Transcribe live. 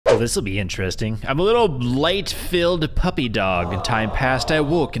this'll be interesting. I'm a little light-filled puppy dog. In time past, I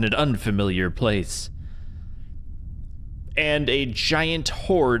woke in an unfamiliar place. And a giant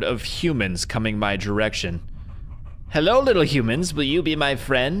horde of humans coming my direction. Hello, little humans. Will you be my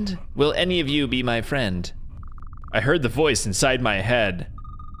friend? Will any of you be my friend? I heard the voice inside my head.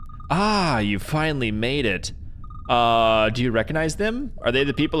 Ah, you finally made it. Do you recognize them? Are they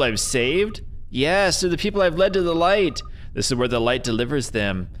the people I've saved? Yes, they're the people I've led to the light. This is where the light delivers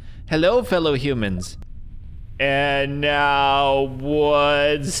them. Hello, fellow humans. And now,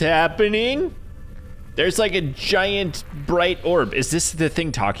 what's happening? There's like a giant bright orb. Is this the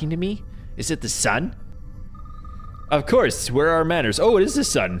thing talking to me? Is it the sun? Of course, where are our manners? Oh, it is the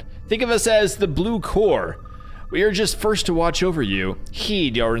sun. Think of us as the blue core. We are just first to watch over you.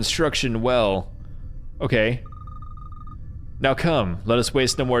 Heed our instruction well. Okay. Now come, let us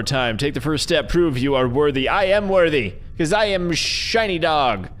waste no more time. Take the first step, prove you are worthy. I am worthy, because I am Shiny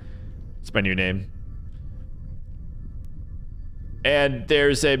Dog. It's my new name. And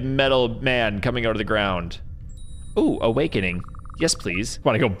there's a metal man coming out of the ground. Ooh, awakening. Yes, please.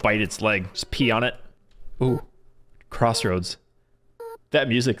 Want to go bite its leg, just pee on it. Ooh, crossroads. That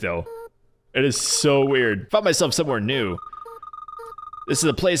music though, it is so weird. Found myself somewhere new. This is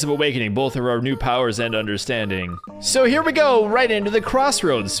a place of awakening, both of our new powers and understanding. So here we go, right into the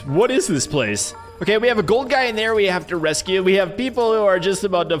crossroads. What is this place? Okay, we have a gold guy in there we have to rescue. We have people who are just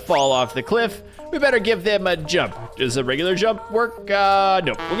about to fall off the cliff. We better give them a jump. Does a regular jump work? No,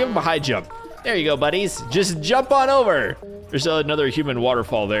 we'll give them a high jump. There you go, buddies. Just jump on over. There's another human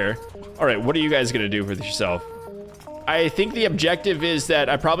waterfall there. All right, what are you guys gonna do with yourself? I think the objective is that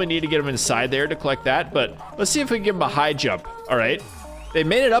I probably need to get them inside there to collect that, but let's see if we can give them a high jump. All right. They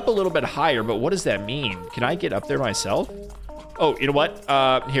made it up a little bit higher, but what does that mean? Can I get up there myself? Oh, you know what?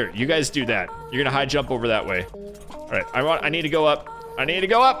 Here, you guys do that. You're gonna high jump over that way. All right, I need to go up. I need to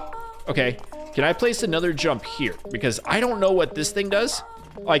go up. Okay, can I place another jump here? Because I don't know what this thing does.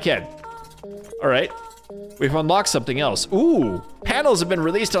 Oh, I can. All right, we've unlocked something else. Ooh, panels have been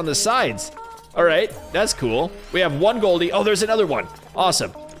released on the sides. All right, that's cool. We have one goldie. Oh, there's another one.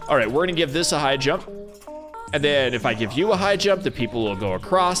 Awesome. All right, we're gonna give this a high jump. And then if I give you a high jump, the people will go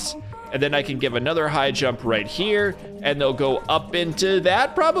across. And then I can give another high jump right here, and they'll go up into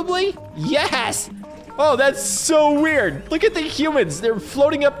that probably? Yes! Oh, that's so weird. Look at the humans, they're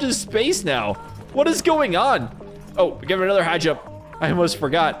floating up to space now. What is going on? Oh, give it another high jump. I almost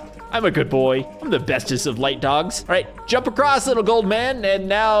forgot. I'm a good boy. I'm the bestest of light dogs. All right, jump across, little gold man, and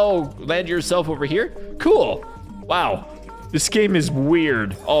now land yourself over here. Cool. Wow, this game is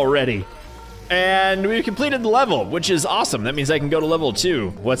weird already. And we've completed the level, which is awesome. That means I can go to level 2.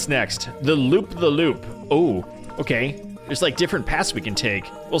 What's next? The loop. Oh, okay. There's like different paths we can take.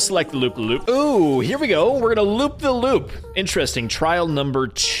 We'll select the loop. Ooh, here we go. We're gonna loop the loop. Interesting, trial number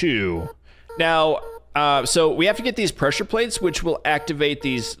 2. Now, so we have to get these pressure plates, which will activate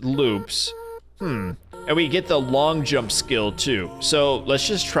these loops. And we get the long jump skill too. So let's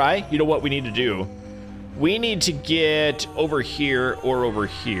just try. You know what we need to do? We need to get over here or over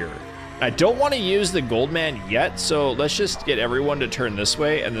here. I don't want to use the gold man yet, so let's just get everyone to turn this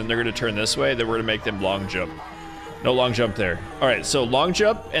way, and then they're gonna turn this way, then we're gonna make them long jump. No long jump there. All right, so long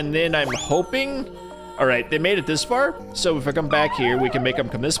jump, and then I'm hoping, all right, they made it this far, so if I come back here, we can make them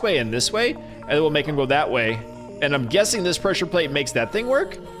come this way and this way, and then we'll make them go that way. And I'm guessing this pressure plate makes that thing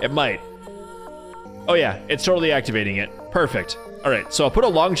work? It might. Oh yeah, it's totally activating it. Perfect. All right, so I'll put a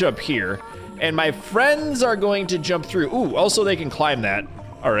long jump here, and my friends are going to jump through. Ooh, also they can climb that.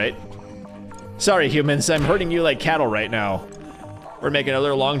 All right. Sorry, humans, I'm hurting you like cattle right now. We're making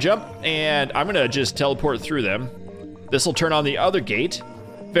another long jump, and I'm gonna just teleport through them. This will turn on the other gate.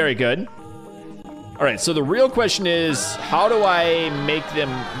 Very good. All right, so the real question is, how do I make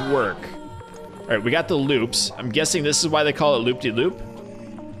them work? All right, we got the loops. I'm guessing this is why they call it loop-de-loop.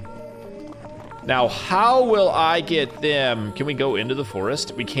 Now, how will I get them? Can we go into the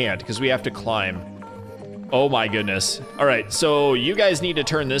forest? We can't, because we have to climb. Oh my goodness. All right, so you guys need to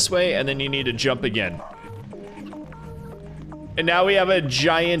turn this way, and then you need to jump again. And now we have a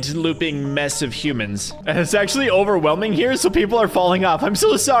giant looping mess of humans. And it's actually overwhelming here, so people are falling off. I'm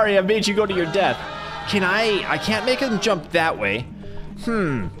so sorry I made you go to your death. I can't make them jump that way.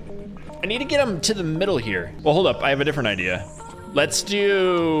 I need to get them to the middle here. Well, hold up, I have a different idea.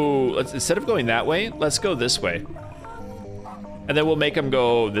 Instead of going that way, let's go this way. And then we'll make them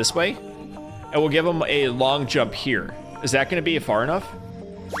go this way. And we'll give them a long jump here. Is that gonna be far enough?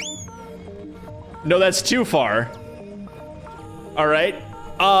 No, that's too far. All right.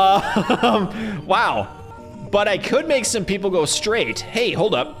 Wow. But I could make some people go straight. Hey,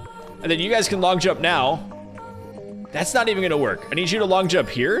 hold up. And then you guys can long jump now. That's not even gonna work. I need you to long jump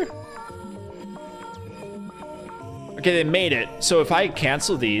here. Okay, they made it. So if I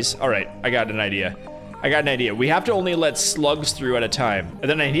cancel these, all right, I got an idea. We have to only let slugs through at a time. And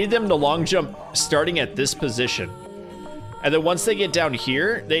then I need them to long jump starting at this position. And then once they get down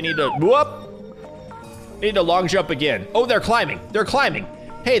here, they need to, whoop! They need to long jump again. Oh, they're climbing. They're climbing.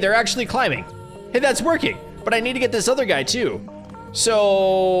 Hey, they're actually climbing. Hey, that's working. But I need to get this other guy too.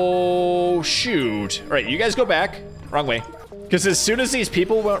 So, shoot. All right, you guys go back. Wrong way. Because as soon as these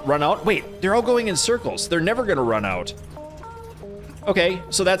people run out, wait, they're all going in circles. They're never gonna run out. Okay,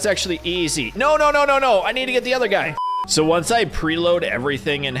 so that's actually easy. No, I need to get the other guy. So once I preload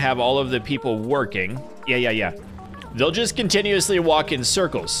everything and have all of the people working, yeah. They'll just continuously walk in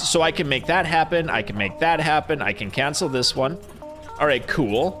circles. So I can make that happen, I can make that happen, I can cancel this one. All right,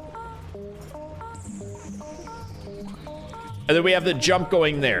 cool. And then we have the jump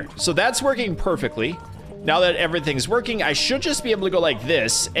going there. So that's working perfectly. Now that everything's working, I should just be able to go like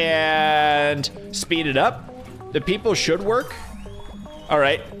this and speed it up. The people should work. All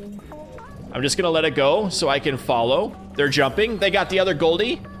right. I'm just gonna let it go so I can follow. They're jumping. They got the other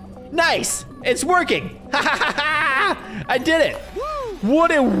Goldie. Nice, it's working. I did it.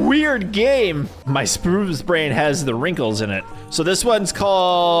 What a weird game. My Spruce brain has the wrinkles in it. So this one's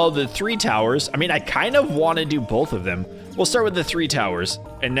called the 3 towers. I mean, I kind of want to do both of them. We'll start with the 3 towers.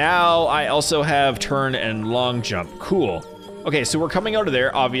 And now I also have turn and long jump. Cool. Okay, so we're coming out of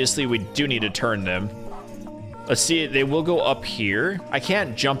there. Obviously, we do need to turn them. Let's see, they will go up here. I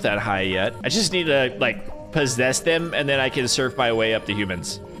can't jump that high yet. I just need to, like, possess them, and then I can surf my way up the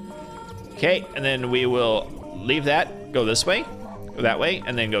humans. Okay, and then we will leave that, go this way, go that way,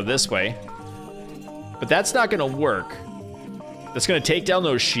 and then go this way. But that's not gonna work. That's gonna take down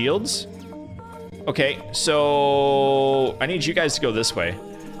those shields. Okay, so I need you guys to go this way,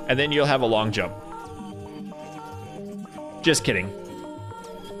 and then you'll have a long jump. Just kidding.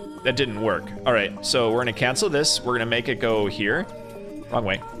 That didn't work. All right, so we're gonna cancel this. We're gonna make it go here. Wrong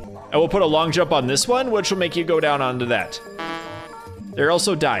way. And we'll put a long jump on this one, which will make you go down onto that. They're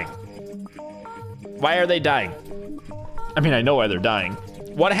also dying. Why are they dying? I mean, I know why they're dying.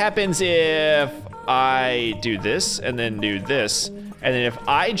 What happens if I do this and then do this, and then if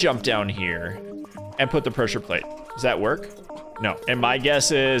I jump down here and put the pressure plate? Does that work? No. And my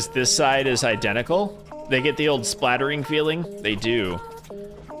guess is this side is identical. They get the old splattering feeling. They do.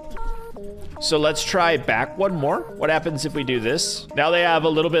 So let's try back one more. What happens if we do this? Now they have a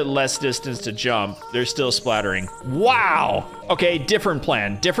little bit less distance to jump. They're still splattering. Wow. Okay, different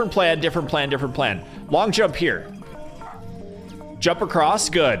plan. Long jump here. Jump across,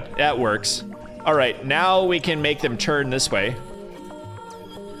 good, that works. All right, now we can make them turn this way.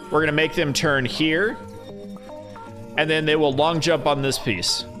 We're gonna make them turn here, and then they will long jump on this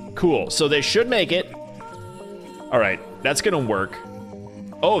piece. Cool, so they should make it. All right, that's gonna work.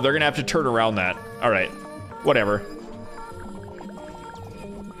 Oh, they're gonna have to turn around that. All right, whatever.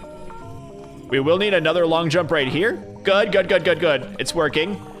 We will need another long jump right here. Good. It's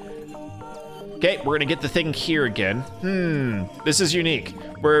working. Okay, we're gonna get the thing here again. This is unique.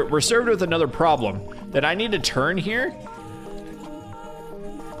 We're served with another problem that I need to turn here.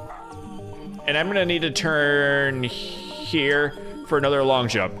 And I'm gonna need to turn here for another long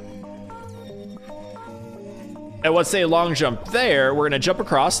jump. And once they long jump there, we're gonna jump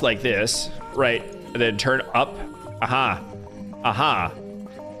across like this, right? And then turn up, aha.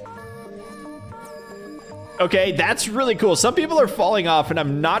 Okay, that's really cool. Some people are falling off and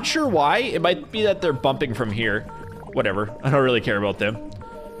I'm not sure why. It might be that they're bumping from here. Whatever, I don't really care about them.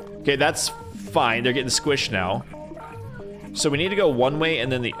 Okay, that's fine, they're getting squished now. So we need to go one way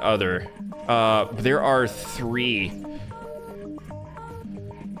and then the other. There are 3.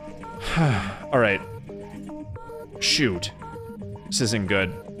 All right. Shoot, this isn't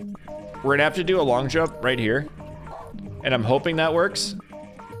good. We're gonna have to do a long jump right here. And I'm hoping that works.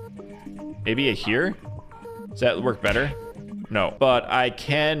 Maybe a here? Does that work better? No, but I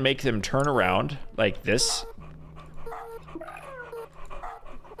can make them turn around like this.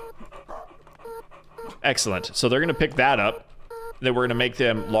 Excellent, so they're gonna pick that up. Then we're gonna make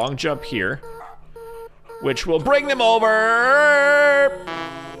them long jump here, which will bring them over.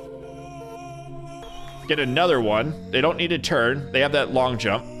 Get another one. They don't need to turn. They have that long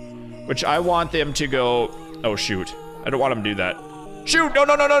jump, which I want them to go. Oh shoot, I don't want them to do that. Shoot,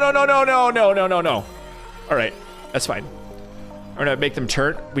 no. All right, that's fine. I'm gonna make them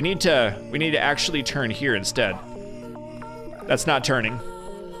turn. We need to actually turn here instead. That's not turning.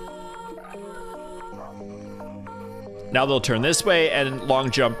 Now they'll turn this way and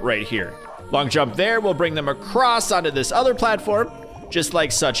long jump right here. Long jump there will bring them across onto this other platform, just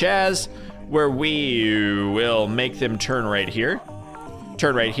like such as. where we will make them turn right here,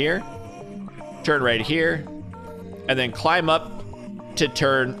 turn right here, turn right here, and then climb up to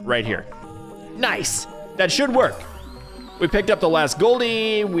turn right here. Nice, that should work. We picked up the last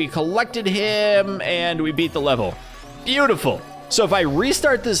Goldie, we collected him, and we beat the level. Beautiful. So if I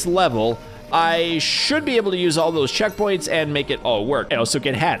restart this level, I should be able to use all those checkpoints and make it all work. I also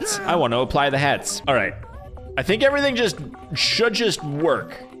get hats. I want to apply the hats. All right, I think everything should just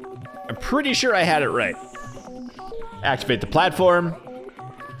work. I'm pretty sure I had it right. Activate the platform,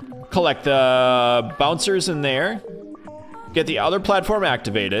 collect the bouncers in there, get the other platform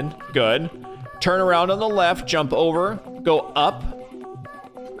activated, good. Turn around on the left, jump over, go up,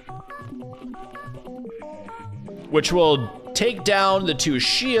 which will take down the 2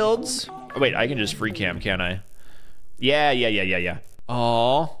 shields. Oh, wait, I can just free cam, can't I? Yeah.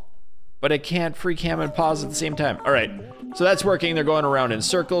 Oh, but I can't free cam and pause at the same time. All right, so that's working. They're going around in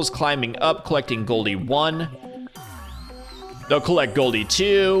circles, climbing up, collecting Goldie 1. They'll collect Goldie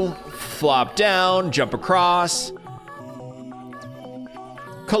 2, flop down, jump across,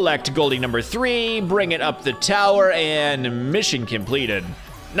 collect Goldie number 3, bring it up the tower, and mission completed.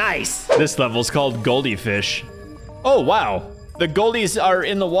 Nice. This level's called Goldie Fish. Oh, wow. The Goldies are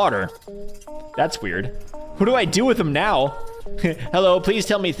in the water. That's weird. What do I do with them now? Hello, please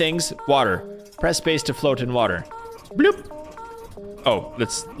tell me things. Water. Press space to float in water. Bloop. Oh,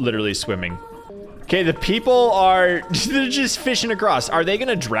 that's literally swimming. Okay, the people are, they're just fishing across. Are they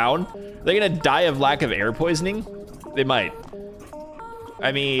gonna drown? Are they gonna die of lack of air poisoning? They might.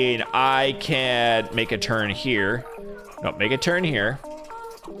 I mean, I can make a turn here. No, make a turn here.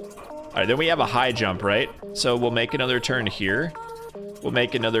 All right, then we have a high jump, right? So we'll make another turn here. We'll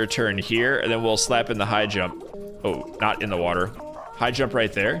make another turn here, and then we'll slap in the high jump. Oh, not in the water. High jump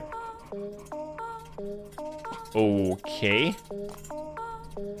right there. Okay.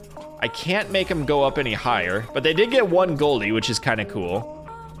 I can't make them go up any higher, but they did get 1 Goldie, which is kind of cool.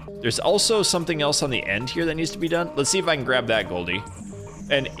 There's also something else on the end here that needs to be done. Let's see if I can grab that Goldie.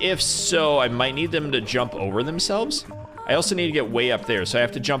 And if so, I might need them to jump over themselves. I also need to get way up there, so I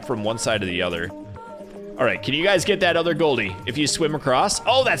have to jump from one side to the other. All right, can you guys get that other Goldie if you swim across?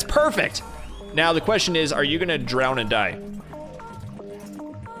 Oh, that's perfect. Now the question is, are you gonna drown and die?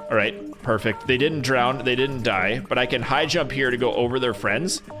 All right, perfect. They didn't drown, they didn't die, but I can high jump here to go over their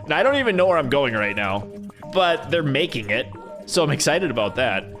friends. Now, I don't even know where I'm going right now, but they're making it, so I'm excited about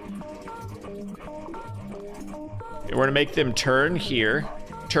that. Okay, we're gonna make them turn here,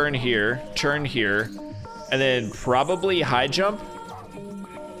 turn here, turn here, and then probably high jump.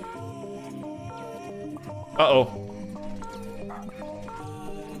 Uh-oh.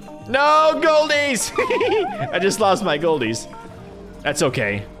 No, Goldies! I just lost my Goldies. That's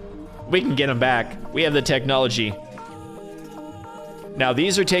okay. We can get them back. We have the technology. Now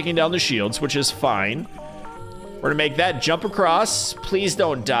these are taking down the shields, which is fine. We're gonna make that jump across. Please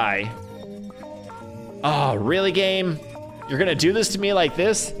don't die. Oh, really, game? You're gonna do this to me like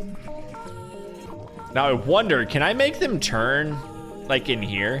this? Now I wonder, can I make them turn like in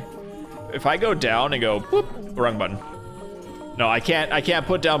here? If I go down and go, whoop, wrong button. No, I can't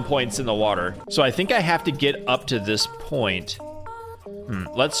put down points in the water. So I think I have to get up to this point.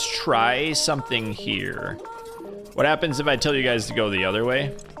 Let's try something here. What happens if I tell you guys to go the other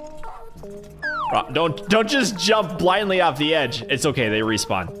way? Don't just jump blindly off the edge. It's okay, they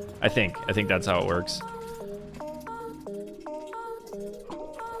respawn. I think that's how it works.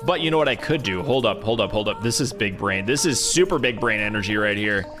 But you know what I could do? Hold up. This is big brain. This is super big brain energy right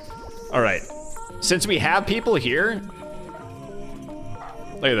here. All right, since we have people here,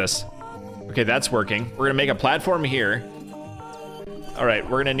 look at this. Okay, that's working. We're gonna make a platform here. All right,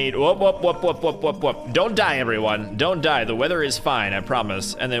 we're gonna need, whoop. Don't die, everyone. Don't die, the weather is fine, I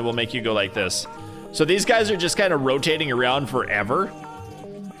promise. And then we'll make you go like this. So these guys are just kind of rotating around forever.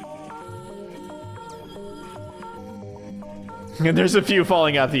 And there's a few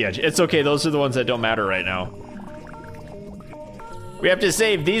falling off the edge. It's okay, those are the ones that don't matter right now. We have to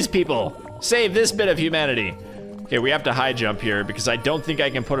save these people. Save this bit of humanity. Okay, we have to high jump here because I don't think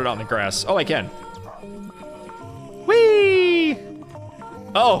I can put it on the grass. Oh, I can. Whee!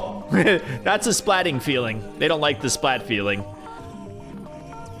 Oh, that's a splatting feeling. They don't like the splat feeling.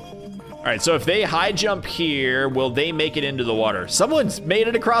 All right, so if they high jump here, will they make it into the water? Someone's made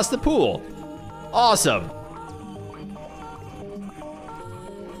it across the pool. Awesome.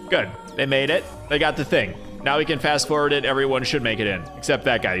 Good, they made it. They got the thing. Now we can fast forward it. Everyone should make it in, except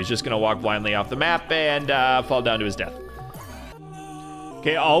that guy. He's just gonna walk blindly off the map and fall down to his death.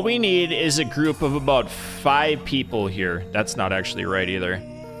 Okay, all we need is a group of about 5 people here. That's not actually right either.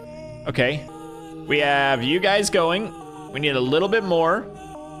 Okay, we have you guys going. We need a little bit more.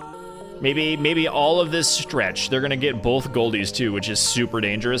 Maybe all of this stretch, they're gonna get both goldies too, which is super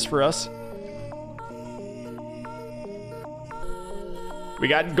dangerous for us. We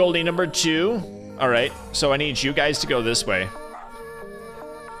got goldie number 2. All right, so I need you guys to go this way.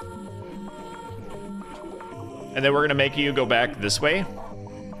 And then we're gonna make you go back this way.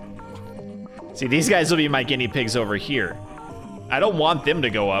 See, these guys will be my guinea pigs over here. I don't want them to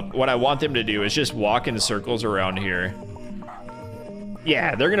go up. What I want them to do is just walk in circles around here.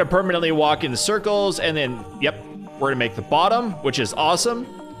 Yeah, they're gonna permanently walk in circles, and then, yep, we're gonna make the bottom, which is awesome.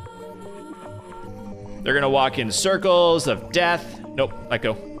 They're gonna walk in circles of death. Nope, let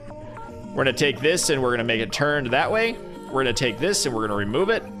go. We're gonna take this and we're gonna make it turned that way. We're gonna take this and we're gonna remove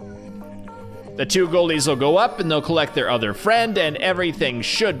it. The 2 goldies will go up and they'll collect their other friend, and everything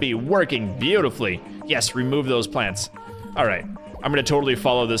should be working beautifully. Yes, remove those plants. All right, I'm gonna totally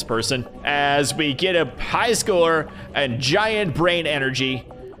follow this person as we get a high score and giant brain energy.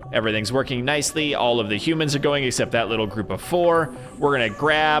 Everything's working nicely. All of the humans are going except that little group of 4. We're gonna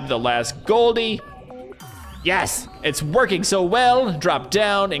grab the last goldie. Yes, it's working so well. Drop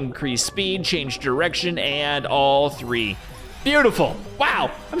down, increase speed, change direction, and all 3. Beautiful.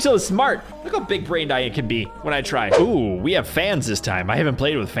 Wow, I'm so smart. Look how big brained I can be when I try. Ooh, we have fans this time. I haven't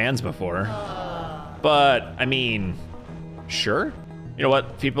played with fans before. But, I mean, sure. You know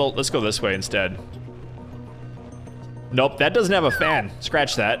what, people, let's go this way instead. Nope, that doesn't have a fan.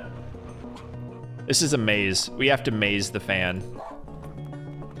 Scratch that. This is a maze. We have to maze the fan.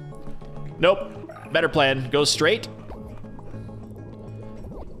 Nope, better plan. Go straight.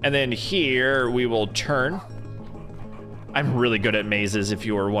 And then here we will turn. I'm really good at mazes, if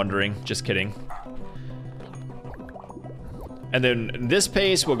you were wondering. Just kidding. And then this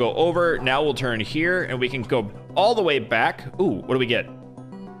pace, we'll go over. Now we'll turn here, and we can go all the way back. Ooh, what do we get?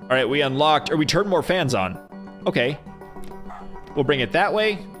 All right, we unlocked, or we turned more fans on. Okay. We'll bring it that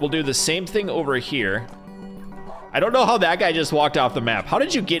way. We'll do the same thing over here. I don't know how that guy just walked off the map. How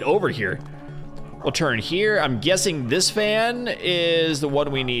did you get over here? We'll turn here. I'm guessing this fan is the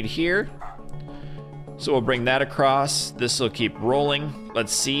one we need here. So we'll bring that across. This will keep rolling.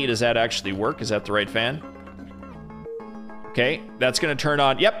 Let's see, does that actually work? Is that the right fan? Okay, that's gonna turn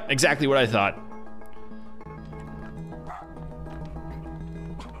on. Yep, exactly what I thought.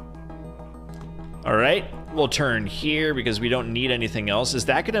 All right, we'll turn here because we don't need anything else. Is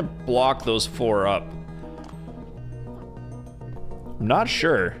that gonna block those 4 up? I'm not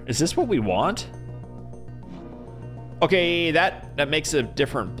sure. Is this what we want? Okay, that makes a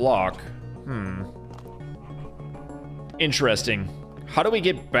different block. Interesting. How do we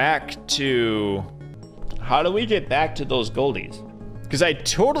get back to those goldies? Because I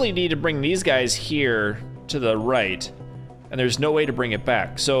totally need to bring these guys here to the right, and there's no way to bring it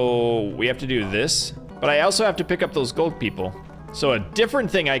back. So we have to do this, but I also have to pick up those gold people. So a different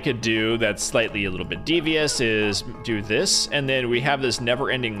thing I could do that's slightly a little bit devious is do this, and then we have this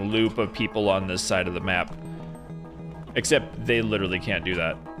never-ending loop of people on this side of the map. Except they literally can't do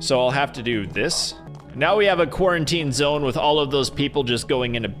that. So I'll have to do this. Now we have a quarantine zone with all of those people just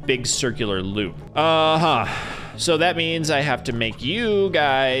going in a big circular loop. So that means I have to make you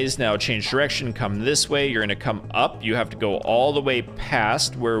guys now change direction, come this way. You're gonna come up. You have to go all the way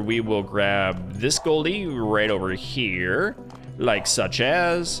past where we will grab this goldie right over here, like such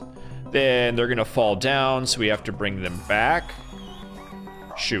as. Then they're gonna fall down, so we have to bring them back.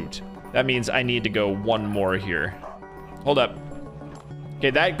 Shoot. That means I need to go 1 more here. Hold up. Okay,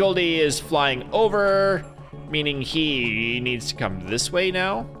 that goldie is flying over, meaning he needs to come this way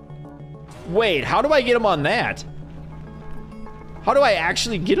now. Wait, how do I get him on that? How do I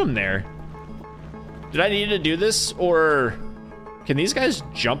actually get him there? Did I need to do this, or can these guys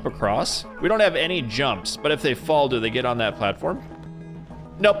jump across? We don't have any jumps, but if they fall, do they get on that platform?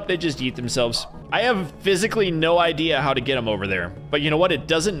 Nope, they just eat themselves. I have physically no idea how to get them over there. But you know what? It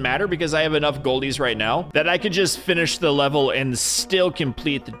doesn't matter because I have enough goldies right now that I could just finish the level and still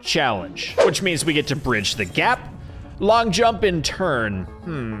complete the challenge. Which means we get to bridge the gap, long jump, and turn.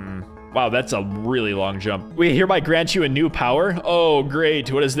 Wow, that's a really long jump. We hereby grant you a new power. Oh,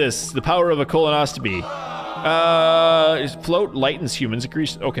 great. What is this? The power of a colonoscopy. Float lightens humans.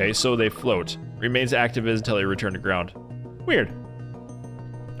 Increase. Okay, so they float. Remains active until they return to ground. Weird.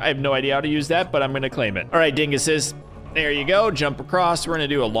 I have no idea how to use that, but I'm gonna claim it. All right, dinguses, there you go, jump across. We're gonna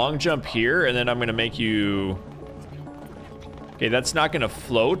do a long jump here, and then I'm gonna make you... Okay, that's not gonna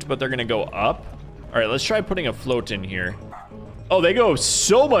float, but they're gonna go up. All right, let's try putting a float in here. Oh, they go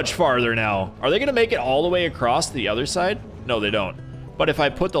so much farther now. Are they gonna make it all the way across the other side? No, they don't. But if I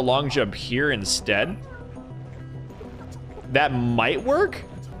put the long jump here instead, that might work.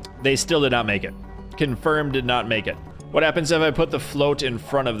 They still did not make it. Confirmed, did not make it. What happens if I put the float in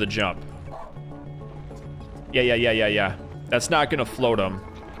front of the jump? Yeah. That's not gonna float them.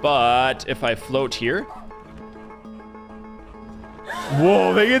 But if I float here.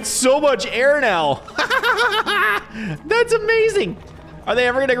 Whoa, they get so much air now. That's amazing. Are they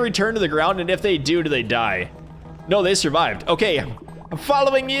ever gonna return to the ground? And if they do they die? No, they survived. Okay, I'm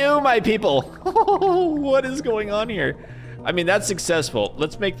following you, my people. What is going on here? I mean, that's successful.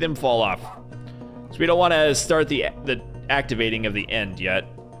 Let's make them fall off. So we don't wanna start the activating of the end yet.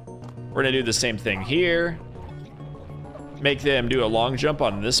 We're gonna do the same thing here. Make them do a long jump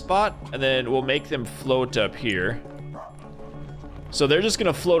on this spot, and then we'll make them float up here. So they're just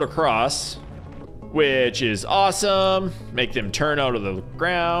gonna float across, which is awesome. Make them turn out of the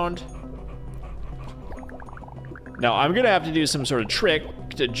ground. Now I'm gonna have to do some sort of trick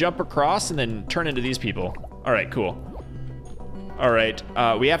to jump across and then turn into these people. All right, cool. All right,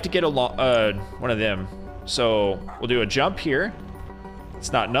 we have to get one of them. So we'll do a jump here.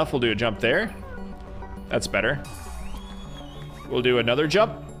 It's not enough, we'll do a jump there. That's better. We'll do another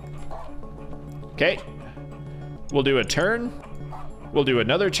jump. Okay. We'll do a turn. We'll do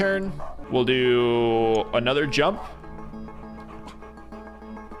another turn. We'll do another jump.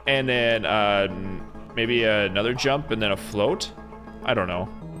 And then maybe another jump and then a float. I don't know.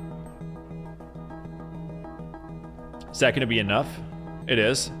 Is that gonna be enough? It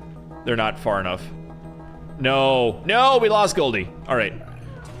is. They're not far enough. No, no, we lost Goldie. All right.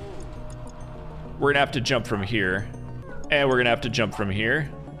 We're gonna have to jump from here. And we're gonna have to jump from here.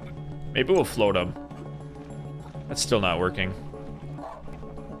 Maybe we'll float them. That's still not working.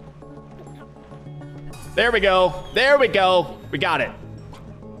 There we go. There we go. We got it.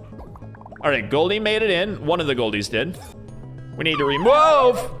 All right, Goldie made it in. One of the Goldies did. We need to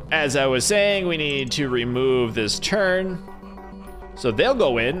remove. As I was saying, we need to remove this turn. So they'll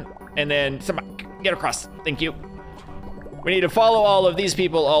go in, and then somebody get across. Thank you. We need to follow all of these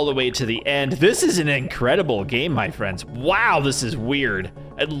people all the way to the end. This is an incredible game, my friends. Wow, this is weird.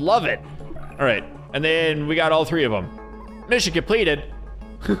 I love it. All right, and then we got all three of them. Mission completed.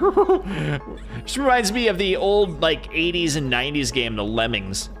 Just reminds me of the old like 80s and 90s game, The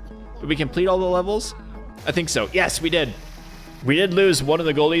Lemmings. Did we complete all the levels? I think so. Yes, we did. We did lose one of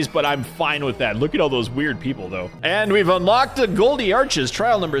the Goldies, but I'm fine with that. Look at all those weird people, though. And we've unlocked the Goldie Arches,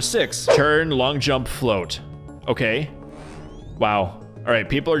 trial number 6. Turn, long jump, float. Okay. Wow. All right,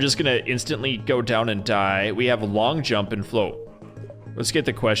 people are just gonna instantly go down and die. We have a long jump and float. Let's get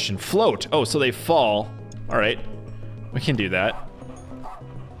the question. Float. Oh, so they fall. All right, we can do that.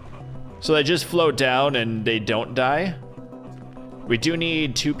 So they just float down and they don't die? We do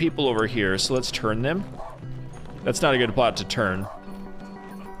need 2 people over here, so let's turn them. That's not a good plot to turn.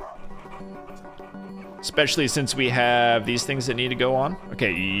 Especially since we have these things that need to go on.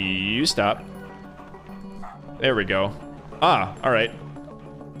 Okay, you stop. There we go. Ah, all right.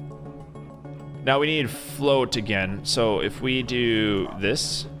 Now we need float again. So if we do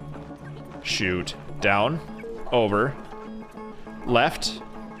this, shoot, down, over, left,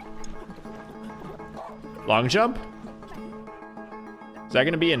 long jump. Is that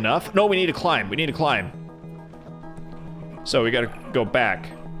gonna be enough? No, we need to climb. We need to climb. So we gotta go back.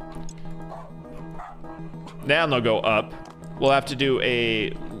 Now they'll go up. We'll have to do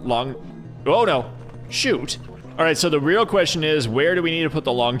a long, oh no, shoot. All right, so the real question is, where do we need to put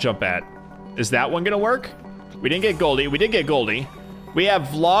the long jump at? Is that one gonna work? We didn't get Goldie, we did get Goldie. We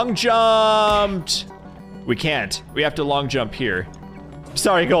have long jumped. We can't, we have to long jump here.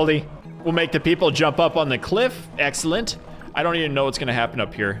 Sorry, Goldie. We'll make the people jump up on the cliff, excellent. I don't even know what's gonna happen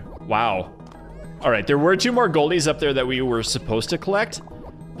up here. Wow. All right, there were 2 more Goldies up there that we were supposed to collect,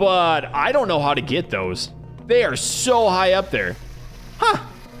 but I don't know how to get those. They are so high up there. Huh,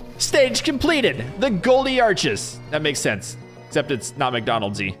 stage completed. The Goldie Arches. That makes sense, except it's not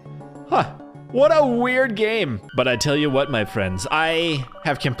McDonald's-y. Huh, what a weird game. But I tell you what, my friends, I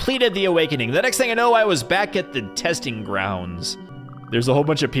have completed the awakening. The next thing I know, I was back at the testing grounds. There's a whole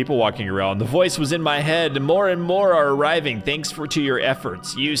bunch of people walking around. The voice was in my head. More and more are arriving. Thanks to your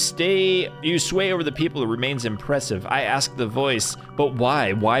efforts. You sway over the people. It remains impressive. I ask the voice, but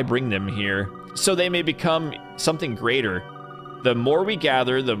why? Why bring them here? So they may become something greater. The more we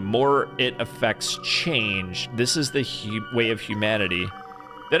gather, the more it affects change. This is the way of humanity.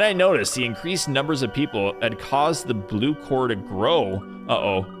 Then I noticed the increased numbers of people had caused the blue core to grow.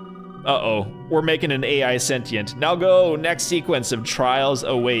 Uh-oh. Uh-oh, we're making an AI sentient. Now go, next sequence of trials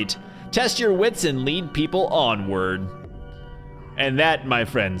await. Test your wits and lead people onward. And that, my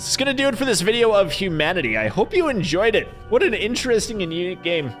friends, is gonna do it for this video of humanity. I hope you enjoyed it. What an interesting and unique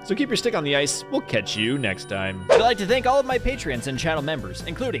game. So keep your stick on the ice. We'll catch you next time. I'd like to thank all of my Patreons and channel members,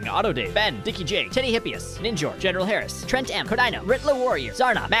 including Otto Dave, Ben, Dickie J, Teddy Hippias, Ninjor, General Harris, Trent M, Codino, Ritla Warrior,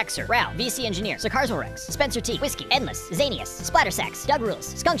 Zarna, Maxer, Ral, VC Engineer, Sakarzal Rex, Spencer T, Whiskey, Endless, Zanius, Splattersax, Doug Rules,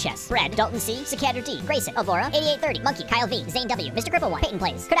 Skunk Chess, Brad, Dalton C, Cicander D, Grayson, Elvora, 8830, Monkey, Kyle V, Zane W, Mr. Cripple One, Peyton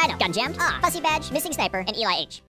Plays, Codino, Gun Jammed, Fussy Badge, Missing Sniper, and Eli H.